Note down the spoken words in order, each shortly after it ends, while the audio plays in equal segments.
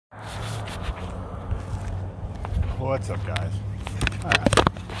What's up, guys? Alright.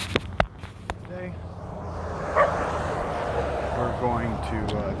 Today, we're going to do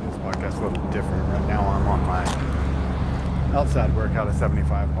this podcast a little different. Right now, I'm on my outside workout at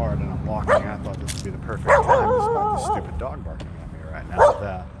 75 hard, and I'm walking. I thought this would be the perfect time, despite this stupid dog barking at me right now,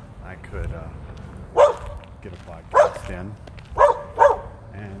 that I could get a podcast in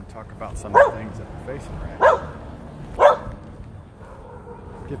and talk about some of the things that we're facing right now.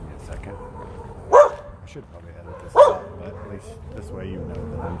 Give me a second. I should probably edit this out, but at least this way you know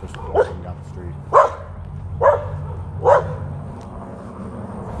that I'm just walking down the street.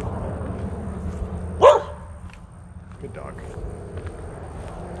 Good dog.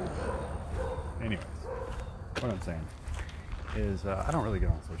 Anyways, what I'm saying is I don't really get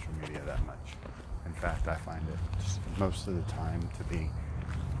on social media that much. In fact, I find it just most of the time to be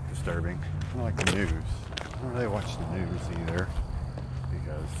disturbing. I don't like the news. I don't really watch the news either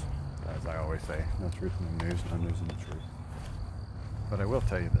because, as I always say, no truth in the news, no news in the truth. But I will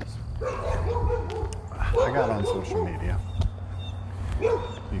tell you this. I got on social media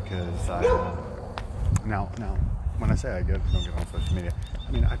because now, when I say I don't get on social media,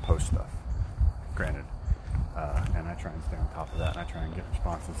 I mean I post stuff, granted. And I try and stay on top of that, and I try and get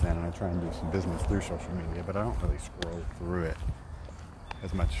responses in, and I try and do some business through social media, but I don't really scroll through it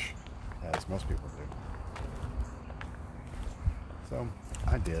as much as most people do. So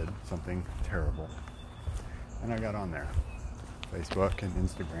I did something terrible, and I got on there, Facebook and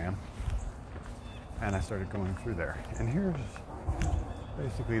Instagram, and I started going through there. And here's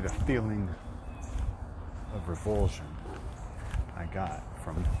basically the feeling of revulsion I got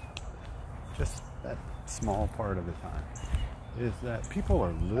from just that small part of the time, is that people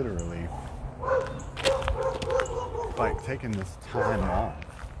are literally like taking this time off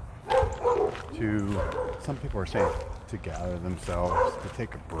to, some people are saying, to gather themselves, to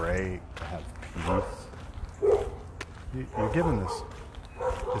take a break, to have peace. You're given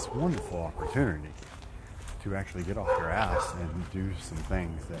this wonderful opportunity to actually get off your ass and do some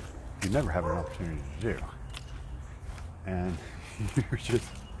things that you never have an opportunity to do. And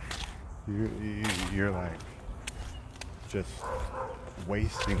you're like just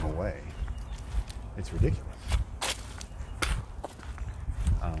wasting away. It's ridiculous.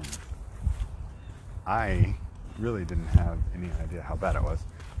 I really didn't have any idea how bad it was.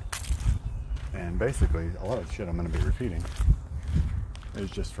 And basically, a lot of the shit I'm going to be repeating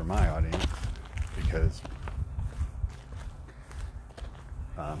is just for my audience, because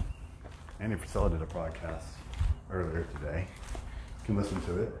Andy Frisella did a podcast earlier today. You can listen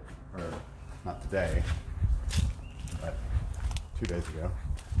to it, or not today, but 2 days ago,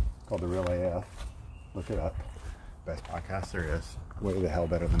 called The Real AF. Look it up. Best podcast there is. Way the hell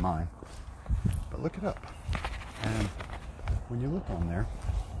better than mine. But look it up. And when you look on there,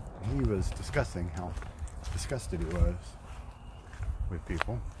 he was discussing how disgusted he was with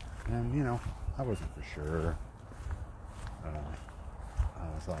people. And, you know, I wasn't for sure. I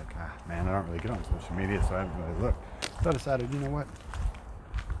was like, man, I don't really get on social media, so I haven't really looked. So I decided, you know what?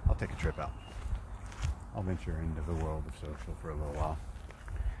 I'll take a trip out. I'll venture into the world of social for a little while.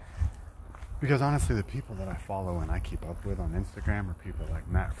 Because honestly, the people that I follow and I keep up with on Instagram are people like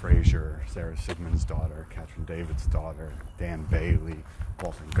Matt Frazier, Sarah Sigmund's daughter, Catherine David's daughter, Dan Bailey,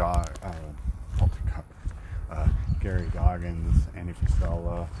 Gary Goggins, Andy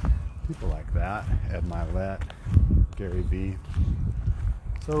Frisella, people like that, Ed Milet, Gary Vee.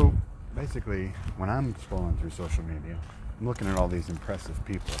 So basically, when I'm scrolling through social media, I'm looking at all these impressive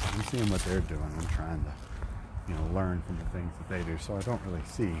people. I'm seeing what they're doing. I'm trying to, learn from the things that they do. So I don't really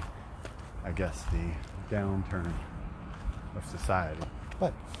see, I guess, the downturn of society.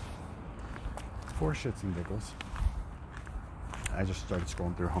 But for shits and giggles, I just started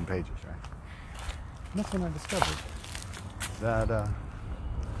scrolling through home pages, right? And that's when I discovered that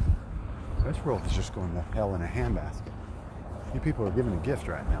this world is just going to hell in a handbasket. You people are given a gift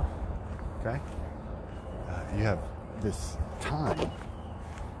right now, okay? You have this time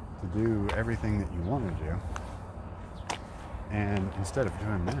to do everything that you want to do. And instead of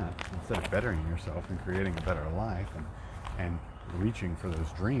doing that, instead of bettering yourself and creating a better life and reaching for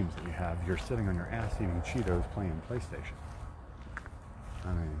those dreams that you have, you're sitting on your ass eating Cheetos playing PlayStation.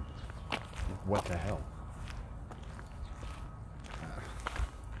 I mean, what the hell?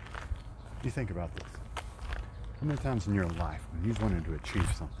 You think about this. How many times in your life, when you've wanted to achieve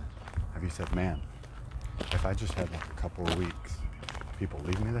something, have you said, man, if I just had like a couple of weeks, people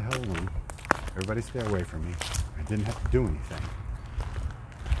leave me the hell alone, everybody stay away from me, I didn't have to do anything,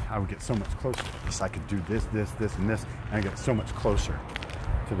 I would get so much closer. I could do this, and this, and I get so much closer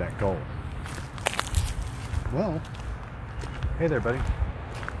to that goal. Well, hey there, buddy.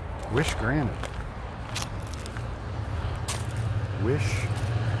 Wish granted. wish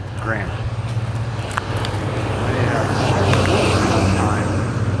granted. They have time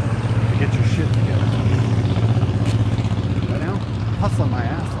to get your shit together. Right now, I'm hustling my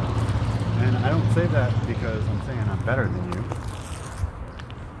ass off. And I don't say that because I'm saying I'm better than you.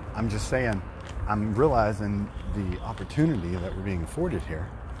 I'm just saying I'm realizing the opportunity that we're being afforded here.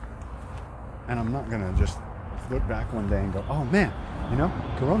 And I'm not going to just look back one day and go, oh man, you know,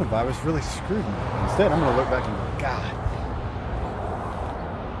 coronavirus really screwed me. Instead, I'm going to look back and go, God.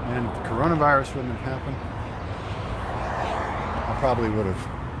 And if the coronavirus wouldn't have happened, I probably would have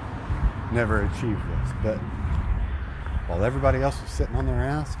never achieved this. But while everybody else was sitting on their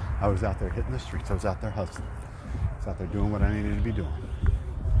ass, I was out there hitting the streets. I was out there hustling. I was out there doing what I needed to be doing.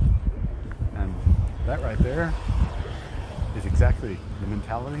 And that right there is exactly the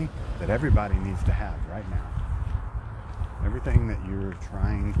mentality that everybody needs to have right now. Everything that you're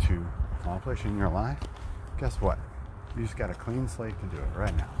trying to accomplish in your life, guess what? You just got a clean slate to do it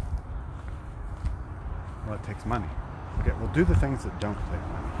right now. Well, it takes money. Okay, well, do the things that don't take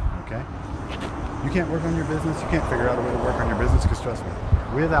money, okay? You can't work on your business. You can't figure out a way to work on your business because, trust me,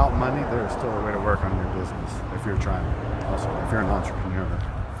 without money, there is still a way to work on your business if you're trying to hustle, if you're an entrepreneur,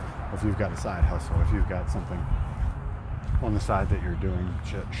 if you've got a side hustle, if you've got something on the side that you're doing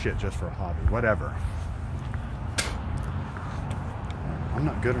shit just for a hobby, whatever. I'm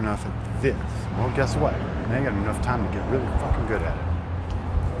not good enough at this. Well, guess what? Now you got enough time to get really fucking good at it.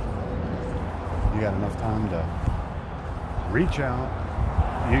 You got enough time to reach out.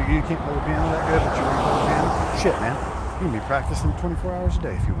 You can't play the piano that good, but you want to play the piano? Shit, man. You can be practicing 24 hours a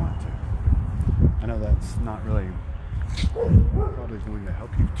day if you want to. I know that's not really probably going to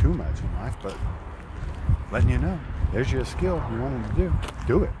help you too much in life, but letting you know, there's your skill you wanted to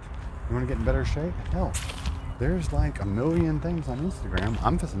do it. You want to get in better shape? Hell, there's like a million things on Instagram.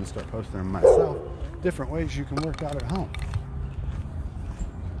 I'm just going to start posting them myself. Different ways you can work out at home.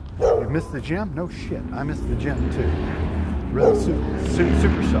 You missed the gym? No shit. I missed the gym too. Really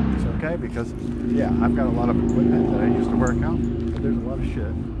super sucks, okay? Because, yeah, I've got a lot of equipment that I used to work out, but there's a lot of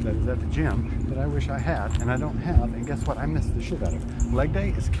shit that is at the gym that I wish I had and I don't have, and guess what? I missed the shit out of it. Leg day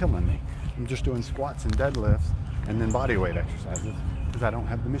is killing me. I'm just doing squats and deadlifts and then body weight exercises because I don't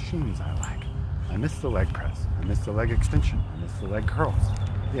have the machines I like. I miss the leg press. I miss the leg extension. I miss the leg curls.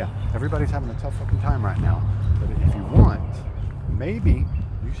 Yeah, everybody's having a tough fucking time right now, but if you want, maybe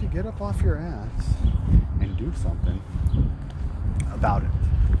you should get up off your ass and do something about it.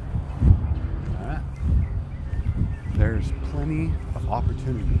 Alright? There's plenty of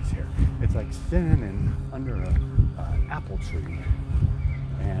opportunities here. It's like sitting under an apple tree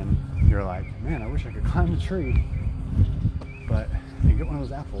and you're like, man, I wish I could climb the tree and get one of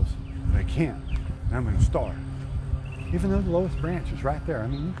those apples, but I can't, and I'm going to starve. Even though the lowest branch is right there. I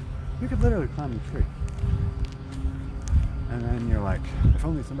mean, you could literally climb the tree. And then you're like, if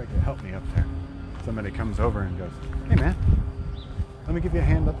only somebody could help me up there. Somebody comes over and goes, hey man, let me give you a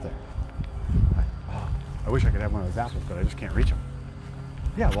hand up there. I wish I could have one of those apples, but I just can't reach them.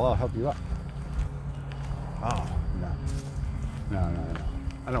 Yeah, well, I'll help you up. Oh, no.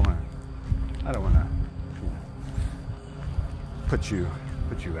 I don't want to, put you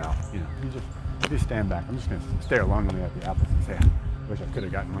out. You just stand back. I'm just going to stare longingly at the apples and say, I wish I could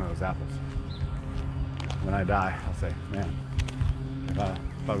have gotten one of those apples. When I die, I'll say, man,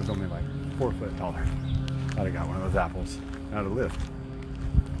 if I was only like 4 foot taller, I'd have got one of those apples and I'd have lived.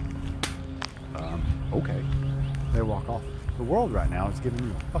 Okay. They walk off. The world right now is giving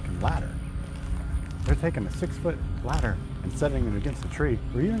you a fucking ladder. They're taking a 6-foot ladder and setting it against a tree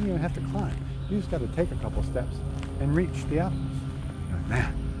where you don't even have to climb. You just got to take a couple steps and reach the apples. You're like,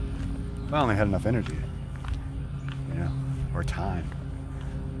 man, if I only had enough energy, or time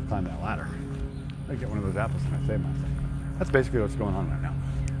to climb that ladder, I'd get one of those apples and I'd save myself. That's basically what's going on right now.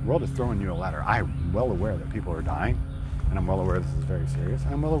 The world is throwing you a ladder. I'm well aware that people are dying, and I'm well aware this is very serious.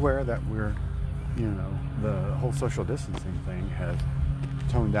 I'm well aware that we're, the whole social distancing thing has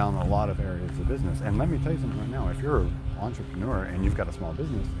toned down a lot of areas of business. And let me tell you something right now. If you're an entrepreneur and you've got a small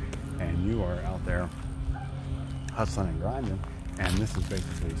business and you are out there hustling and grinding, and this has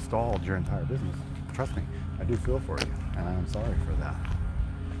basically stalled your entire business, trust me, I do feel for you, and I'm sorry for that.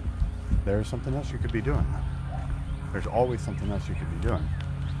 There's something else you could be doing. There's always something else you could be doing.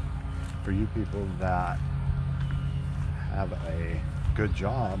 For you people that have a good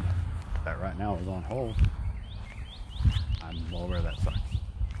job that right now is on hold, I'm well aware that sucks.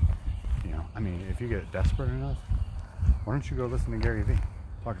 If you get desperate enough, why don't you go listen to Gary Vee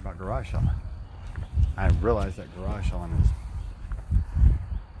talk about garage selling? I realize that garage selling is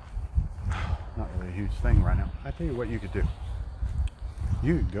not really a huge thing right now. I tell you what you could do.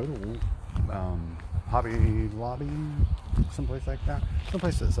 You could go to Hobby Lobby, someplace like that,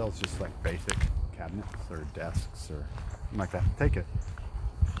 someplace that sells just like basic cabinets or desks or something like that. Take it,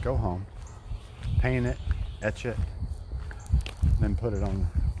 go home, paint it, etch it, then put it on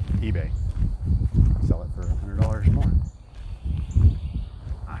eBay. Sell it for $100 more.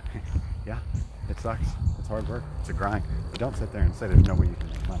 Yeah, it sucks. It's hard work. It's a grind. But don't sit there and say there's no way you can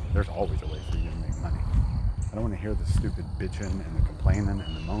make money. There's always a way for you to make money. I don't want to hear the stupid bitching and the complaining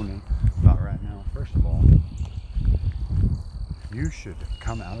and the moaning about right now. First of all, you should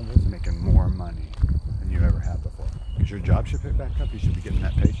come out of this making more money than you ever have before. Because your job should pick back up. You should be getting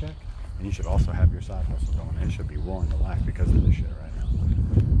that paycheck. And you should also have your side hustle going. It should be roaring to life because of this shit right now.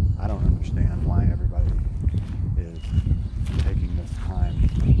 I don't understand why everybody is taking this time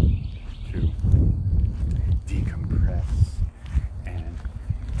to decompress and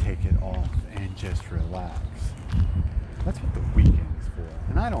take it off and just relax. That's what the weekend's for.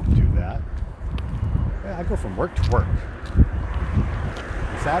 And I don't do that. I go from work to work.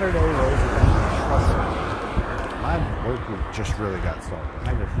 Saturday rolls around, trust me, my work week just really got started.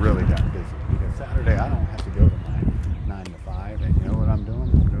 I just really got busy because Saturday I don't have to go to my 9 to 5, and you know what I'm doing?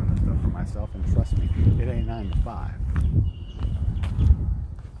 I'm doing this stuff for myself, and trust me, it ain't 9 to 5.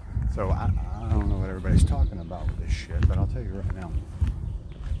 So I don't know what everybody's talking about with this shit, but I'll tell you right now,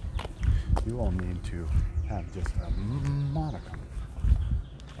 you all need to have just a modicum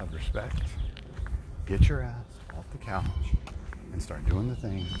of respect. Get your ass off the couch and start doing the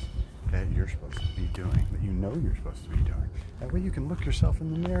things that you're supposed to be doing, that you know you're supposed to be doing. That way you can look yourself in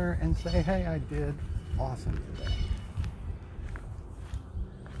the mirror and say, hey, I did awesome today.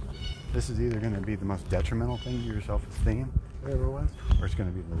 This is either going to be the most detrimental thing to your self-esteem there ever was, or it's going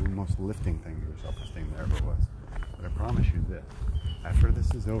to be the most lifting thing to your self-esteem there ever was. But I promise you this, after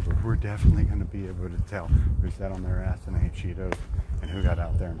this is over, we're definitely going to be able to tell who sat on their ass and ate Cheetos and who got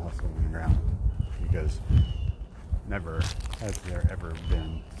out there and hustled on the ground. Because never has there ever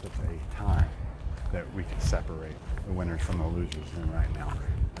been such a time that we can separate the winners from the losers than right now.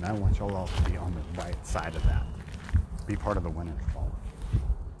 And I want y'all all to be on the right side of that. Be part of the winners column.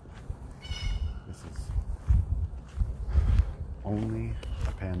 This is only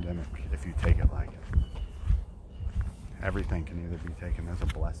a pandemic if you take it like it. Everything can either be taken as a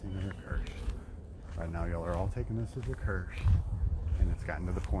blessing or a curse. Right now y'all are all taking this as a curse, and it's gotten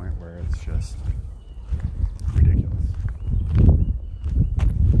to the point where it's just ridiculous.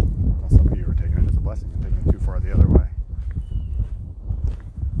 Well, some of you are taking it as a blessing and taking it too far the other way.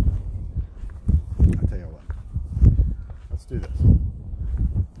 I'll tell you what, let's do this.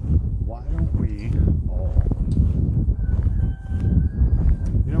 Why don't we all,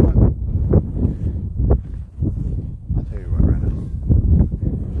 you know what, I'll tell you what right now,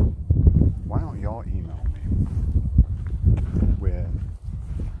 why don't y'all email me with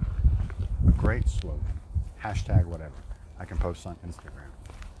a great slogan, hashtag whatever, I can post on Instagram.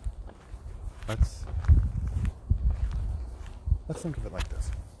 Let's think of it like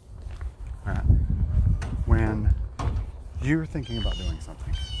this. All right. When you're thinking about doing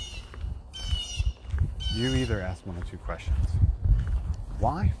something, you either ask one of two questions.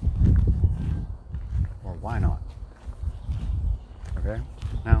 Why? Or why not? Okay?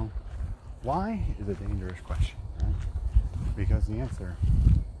 Now, why is a dangerous question, right? Because the answer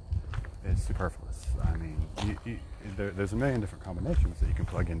is superfluous. I mean, there's a million different combinations that you can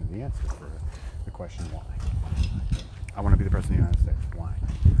plug into the answer for the question why. I want to be the president of the United States. Why?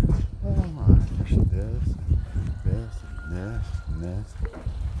 Well, there's this, and this, and this, and this.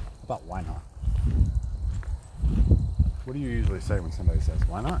 How about why not? What do you usually say when somebody says,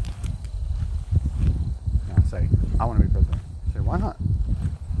 why not? You know, say, I want to be president. You say, why not?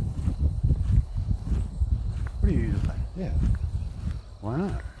 What do you usually say? Yeah. Why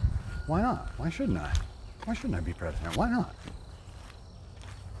not? Why not? Why shouldn't I? Why shouldn't I be president? Why not?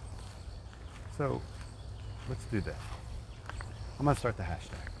 So, let's do this. I'm going to start the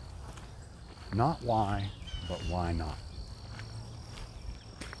hashtag. Not why, but why not?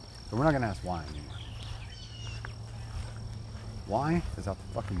 So we're not going to ask why anymore. Why is out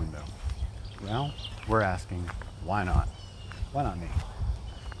the fucking window. Now, we're asking, why not? Why not me?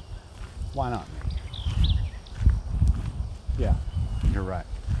 Why not me? Yeah, you're right.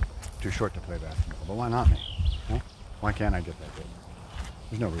 Too short to play basketball, but why not me? Huh? Why can't I get that good?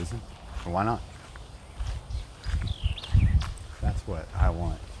 There's no reason. But why not? That's what I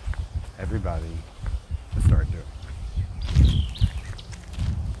want everybody to start doing.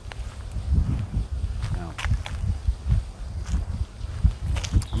 Now,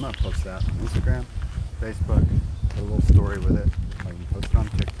 I'm going to post that on Instagram, Facebook, put a little story with it. I can post it on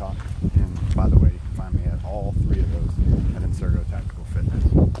TikTok. And by the way, you can find me at all three of those at Insurgo Tactical Fitness.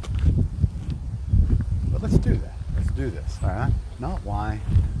 But let's do that. Let's do do this, all right? Not why,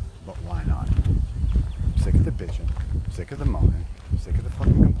 but why not? I'm sick of the bitching. I'm sick of the moaning. I'm sick of the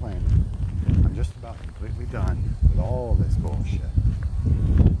fucking complaining. I'm just about completely done with all this bullshit.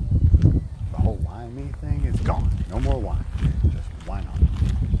 The whole why me thing is gone. No more why. Just why not?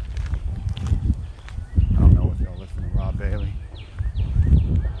 I don't know if y'all listen to Rob Bailey.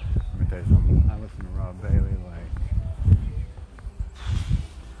 Let me tell you something. I listen to Rob Bailey like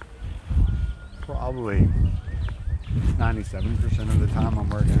probably 97% of the time I'm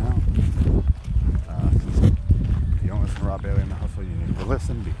working out. If you don't listen to Rob Bailey in the Hustle, you need to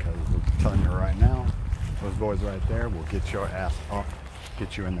listen, because I'm telling you right now, those boys right there will get your ass up,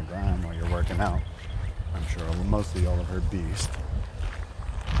 get you in the grind while you're working out. I'm sure most of y'all have heard Beast.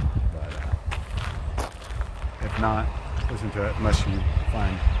 But if not, listen to it unless you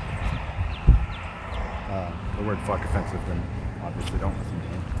find the word fuck offensive, then obviously don't listen to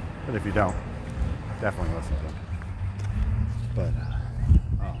it. But if you don't, definitely listen to it. But,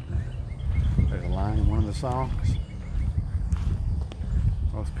 oh man, there's a line in one of the songs.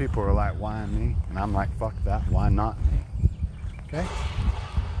 Most people are like, why me? And I'm like, fuck that, why not me? Okay?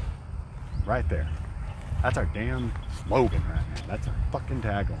 Right there. That's our damn slogan right now. That's our fucking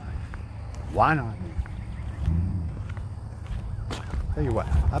tagline. Why not me? Tell you what,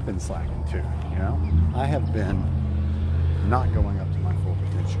 I've been slacking too, you know? I have been not going up to my full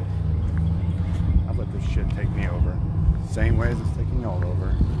potential. I've let this shit take me over. Same way as it's taking y'all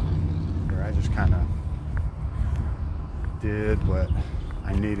over. Where I just kind of did what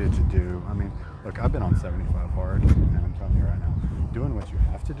I needed to do. I mean, look, I've been on 75 hard, and I'm telling you right now, doing what you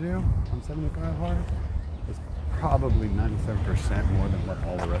have to do on 75 hard is probably 97% more than what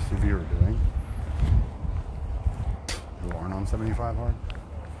all the rest of you are doing who aren't on 75 hard.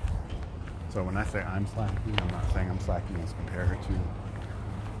 So when I say I'm slacking, I'm not saying I'm slacking as compared to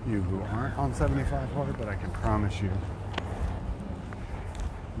you who aren't on 75 hard, but I can promise you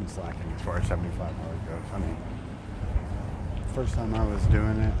I'm slacking as far as 75 hard goes. I mean, first time I was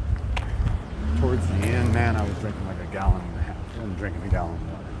doing it, towards the end, man, I was drinking like a gallon and a half. I wasn't drinking a gallon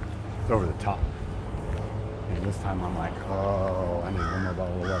of water. It's over the top. And this time I'm like, oh, I need one more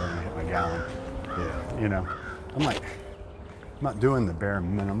bottle of water and I hit my gallon. Yeah, you know, I'm like, I'm not doing the bare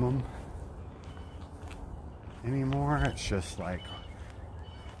minimum anymore. It's just like,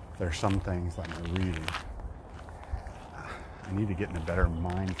 there's some things like my reading. I need to get in a better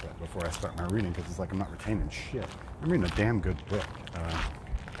mindset before I start my reading, because it's like I'm not retaining shit. I'm reading a damn good book.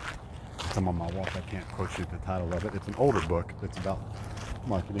 It's on my wall. I can't quote you the title of it. It's an older book that's about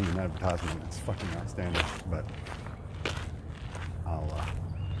marketing and advertising. It's fucking outstanding. But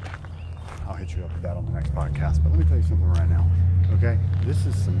I'll hit you up with that on the next podcast. But let me tell you something right now. Okay? This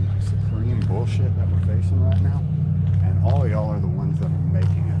is some supreme bullshit that we're facing right now. And all y'all are the ones that are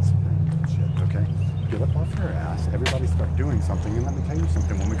making it supreme bullshit. Okay? Get up off your ass. Everybody start doing something. And let me tell you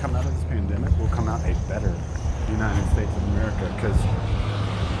something. When we come out of this pandemic, we'll come out a better United States of America. Because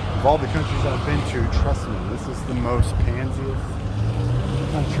of all the countries I've been to, trust me, this is the most pansiest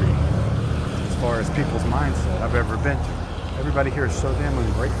country as far as people's mindset I've ever been to. Everybody here is so damn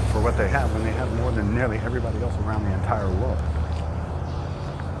ungrateful for what they have when they have more than nearly everybody else around the entire world.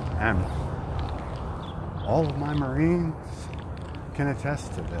 And all of my Marines can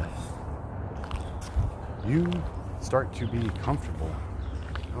attest to this. You start to be comfortable.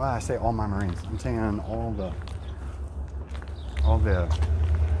 Well, I say all my Marines. I'm saying all the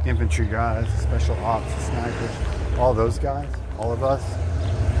infantry guys, special ops, snipers, all those guys, all of us.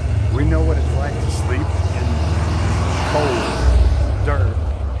 We know what it's like to sleep in cold, dirt,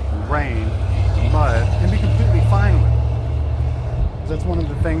 rain, mud, and be completely fine with it. That's one of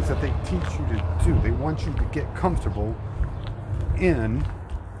the things that they teach you to do. They want you to get comfortable in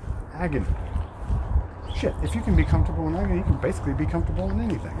agony. Shit, if you can be comfortable in agony, you can basically be comfortable in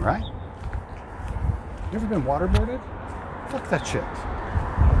anything, right? You ever been waterboarded? Fuck that shit.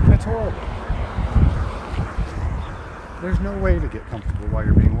 That's horrible. There's no way to get comfortable while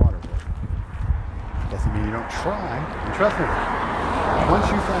you're being waterboarded. Doesn't mean you don't try. And trust me, once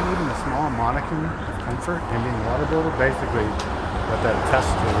you find even a small modicum of comfort in being waterboarded, basically what that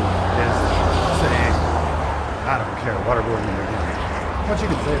attests to is saying, I don't care, waterboarding me again. Once you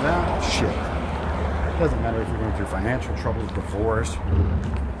can say that, shit. It doesn't matter if you're going through financial troubles, divorce,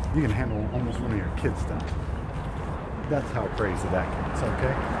 you can handle almost one of your kids' stuff. That's how crazy that gets,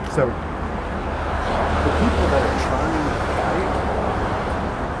 okay? So, the people that are trying to fight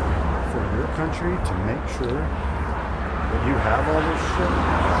for your country to make sure that you have all this shit,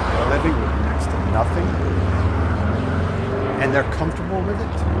 are living with next to nothing, and they're comfortable with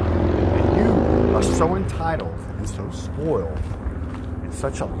it, and you are so entitled and so spoiled and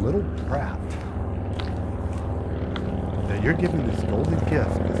such a little brat, that you're given this golden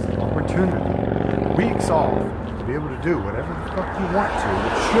gift, this opportunity, weeks off, to be able to do whatever the fuck you want to,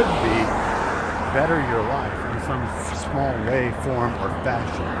 it should be better your life in some small way, form, or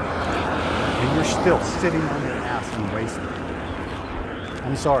fashion. And you're still sitting on your ass and wasting it.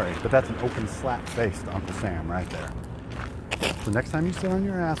 I'm sorry, but that's an open slap face to Uncle Sam right there. So next time you sit on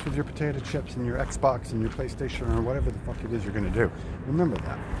your ass with your potato chips and your Xbox and your PlayStation or whatever the fuck it is you're going to do, remember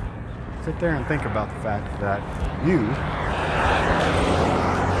that. Sit there and think about the fact that you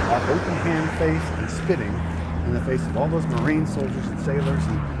are open hand faced and spitting in the face of all those Marine soldiers and sailors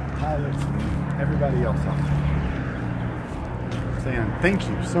and pilots and everybody else out there. Saying thank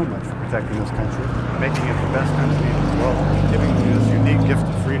you so much for protecting this country, making it the best country in the world, giving you this unique gift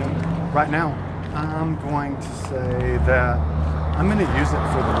of freedom. Right now, I'm going to say that I'm going to use it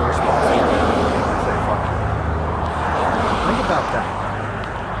for the worst possible. Say fuck you. Think about that.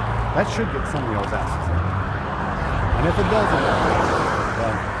 That should get some of y'all's asses in. And if it doesn't,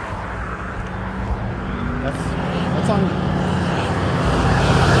 well, that's on you.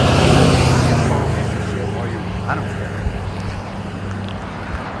 I don't care.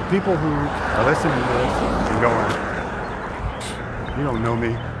 The people who are listening to this and going, you don't know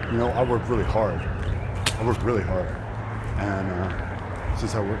me. You know, I work really hard. And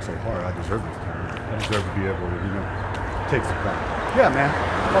since I work so hard, I deserve this time. I deserve to be able to, you know, take some time. Yeah, man.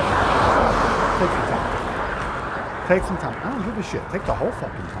 Take some time. I don't give a shit. Take the whole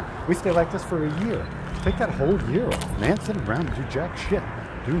fucking time. We stay like this for a year. Take that whole year off, man. Sit around and do jack shit.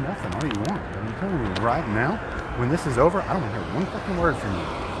 Do nothing all you want. But I'm telling you right now, when this is over, I don't want to hear one fucking word from you.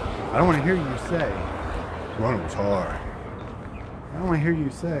 I don't want to hear you say, well, it was hard. I don't want to hear you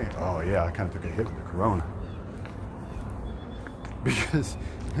say, oh yeah, I kind of took a hit with the corona. Because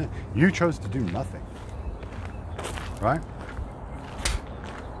you chose to do nothing. Right?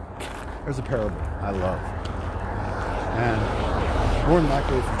 There's a parable I love. And more than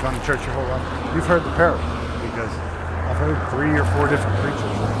likely, if you've gone to church your whole life, you've heard the parable. Because I've heard 3 or 4 different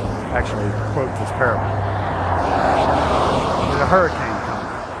preachers actually quote this parable. There's a hurricane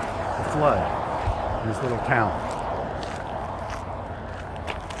coming, a flood in this little town.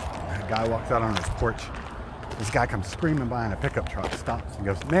 A guy walks out on his porch. This guy comes screaming by in a pickup truck, stops and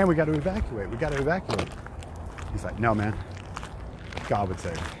goes, man, we got to evacuate. He's like, no, man. God would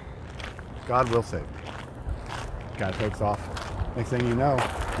save me. God will save me. Guy takes off. Next thing you know,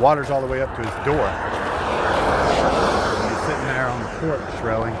 water's all the way up to his door. And he's sitting there on the porch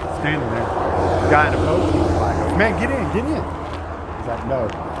railing, standing there. The guy in a boat comes by and goes, man, get in. He's like, no,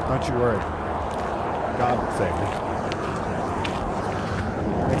 don't you worry. God will save me.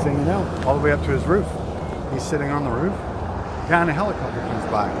 Next thing you know, all the way up to his roof. He's sitting on the roof. A guy in a helicopter comes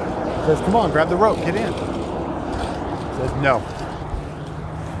by. He says, come on, grab the rope, get in. He says, no.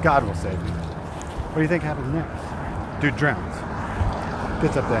 God will save me. What do you think happens next? Dude drowns.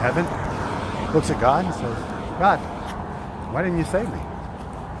 Gets up to heaven, looks at God and says, God, why didn't you save me?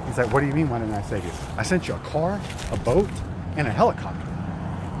 He's like, what do you mean, why didn't I save you? I sent you a car, a boat, and a helicopter.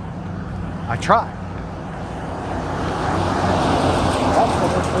 I tried. That's the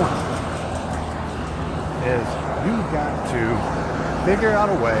whole point. Is you've got to figure out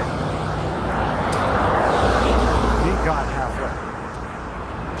a way to meet God halfway.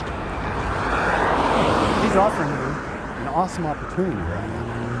 He's offering you an awesome opportunity right now.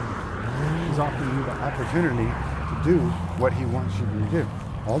 He's offering you the opportunity to do what he wants you to do.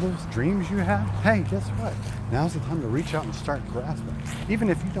 All those dreams you have, hey, guess what? Now's the time to reach out and start grasping. Even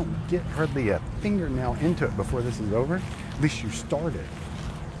if you don't get hardly a fingernail into it before this is over, at least you started.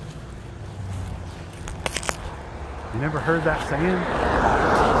 You never heard that saying?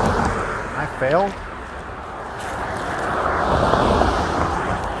 I failed.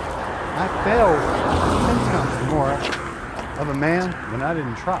 I failed 10 times more of a man than I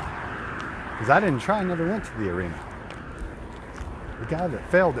didn't try. Because I didn't try, I never went to the arena. The guy that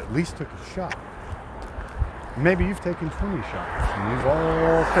failed at least took a shot. Maybe you've taken 20 shots and you've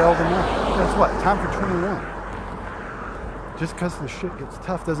all failed enough. Guess what? Time for 21. Just because the shit gets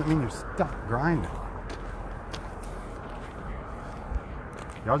tough doesn't mean you stop grinding.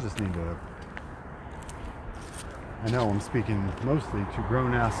 Y'all just need to, I know I'm speaking mostly to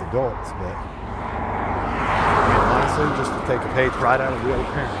grown-ass adults, but I mean, honestly, just to take a page right out of the old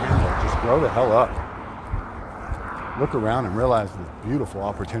parent handbook, just grow the hell up. Look around and realize the beautiful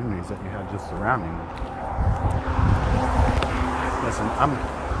opportunities that you have just surrounding you. Listen, I'm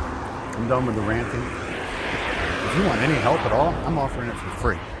done with the ranting. If you want any help at all, I'm offering it for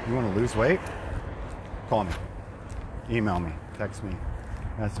free. You want to lose weight? Call me. Email me. Text me.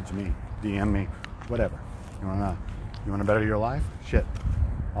 Message me, DM me, whatever. You wanna better your life? Shit,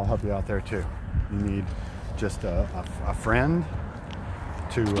 I'll help you out there too. You need just a friend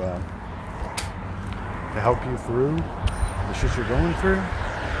to help you through the shit you're going through,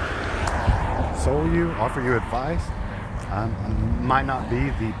 console you, offer you advice. I might not be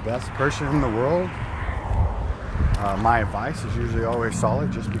the best person in the world. My advice is usually always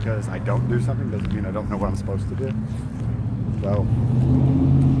solid. Just because I don't do something doesn't mean I don't know what I'm supposed to do. So,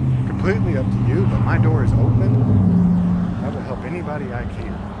 completely up to you, but my door is open. I will help anybody I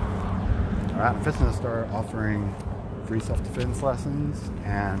can. Alright, I'm fixing to start offering free self-defense lessons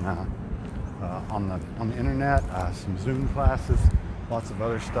and on the internet, some Zoom classes, lots of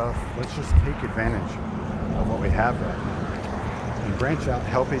other stuff. Let's just take advantage of what we have right now and branch out,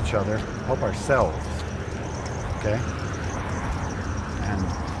 help each other, help ourselves. Okay? And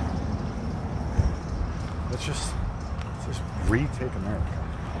let's just retake America.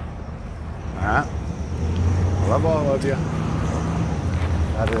 Alright? I love all of you.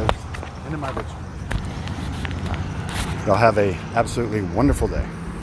 That is the end of my ritual. Y'all have a absolutely wonderful day.